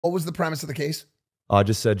What was the premise of the case? I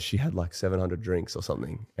just said she had like 700 drinks or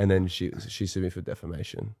something, and then she sued me for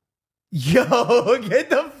defamation. Yo, get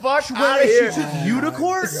the fuck out of here.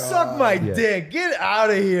 Unicorn? Suck my dick. Get out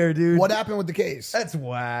of here, dude. What happened with the case? That's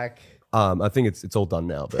whack. I think it's all done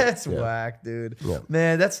now. But, That's yeah. whack, dude. Yeah.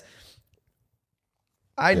 Man, that's...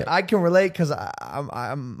 I can relate because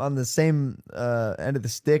I'm on the same end of the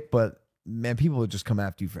stick, but man, people will just come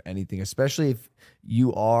after you for anything, especially if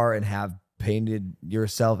you are and have painted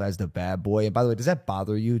yourself as the bad boy. And by the way, does that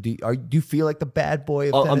bother you? Do you feel like the bad boy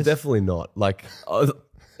of tennis? I'm definitely not. Like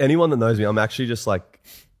anyone that knows me, I'm actually just like,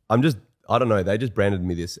 I don't know. They just branded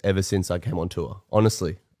me this ever since I came on tour.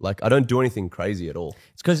 Honestly, like I don't do anything crazy at all.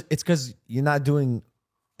 It's because you're not doing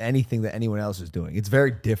anything that anyone else is doing. It's very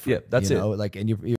different. Yeah, that's it. Like, and you're